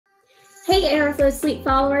Hey Aeroflow Sleep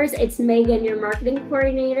followers, it's Megan, your marketing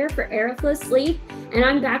coordinator for Aeroflow Sleep, and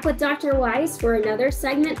I'm back with Dr. Weiss for another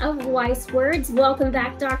segment of Weiss Words. Welcome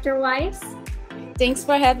back, Dr. Weiss. Thanks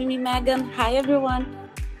for having me, Megan. Hi, everyone.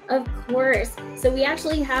 Of course. So we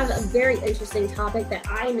actually have a very interesting topic that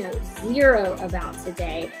I know zero about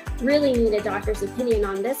today. Really need a doctor's opinion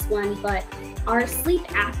on this one, but are sleep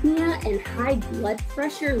apnea and high blood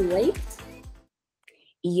pressure linked?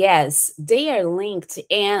 Yes, they are linked,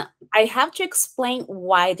 and I have to explain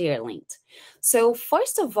why they are linked. So,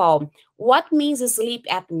 first of all, what means sleep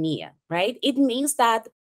apnea, right? It means that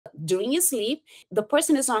during your sleep, the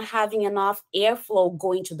person is not having enough airflow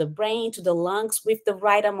going to the brain, to the lungs with the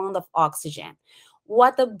right amount of oxygen.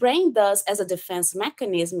 What the brain does as a defense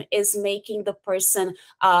mechanism is making the person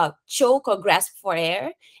choke or grasp for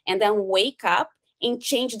air and then wake up and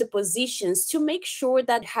change the positions to make sure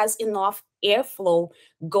that has enough airflow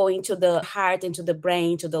going to the heart, into the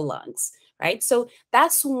brain, to the lungs, right? So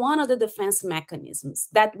that's one of the defense mechanisms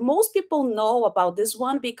that most people know about this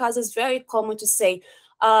one because it's very common to say,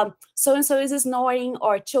 so-and-so is snoring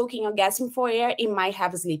or choking or gasping for air, it might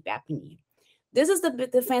have sleep apnea. This is the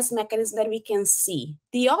defense mechanism that we can see.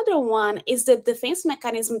 The other one is the defense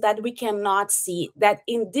mechanism that we cannot see, that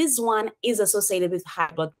in this one is associated with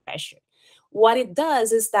high blood pressure. What it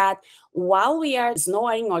does is that while we are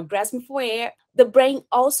snoring or grasping for air, the brain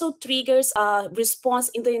also triggers a response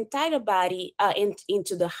in the entire body,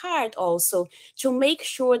 into the heart also, to make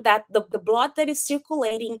sure that the blood that is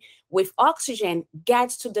circulating with oxygen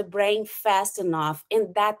gets to the brain fast enough,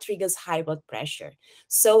 and that triggers high blood pressure.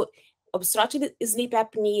 So obstructive sleep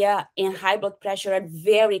apnea and high blood pressure are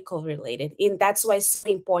very correlated, and that's why it's so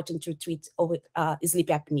important to treat sleep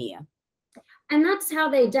apnea. And that's how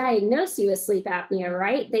they diagnose you with sleep apnea,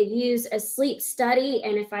 right? They use a sleep study,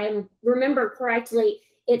 and if I remember correctly,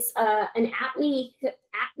 it's an apnea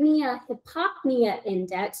hypopnea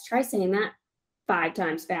index. Try saying that 5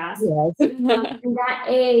 times fast. Yes. And that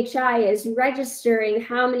AHI is registering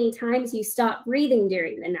how many times you stop breathing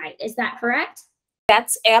during the night. Is that correct?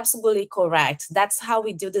 That's absolutely correct. That's how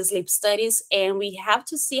we do the sleep studies, and we have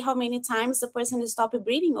to see how many times the person is stopping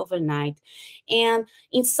breathing overnight. And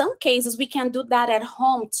in some cases, we can do that at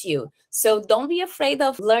home too. So don't be afraid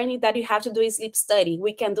of learning that you have to do a sleep study.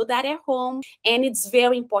 We can do that at home, and it's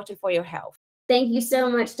very important for your health. Thank you so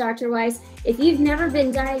much, Dr. Weiss. If you've never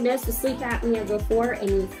been diagnosed with sleep apnea before and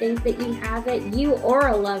you think that you have it, you or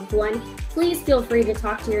a loved one, please feel free to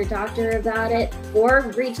talk to your doctor about it or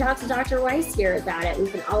reach out to Dr. Weiss here about it. We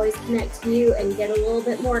can always connect you and get a little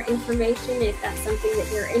bit more information if that's something that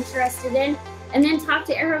you're interested in. And then talk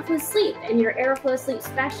to Aeroflow Sleep and your Aeroflow Sleep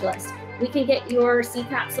specialist. We can get your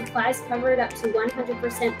CPAP supplies covered up to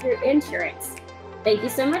 100% through insurance. Thank you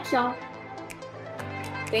so much, y'all.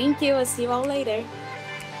 Thank you. I'll see you all later.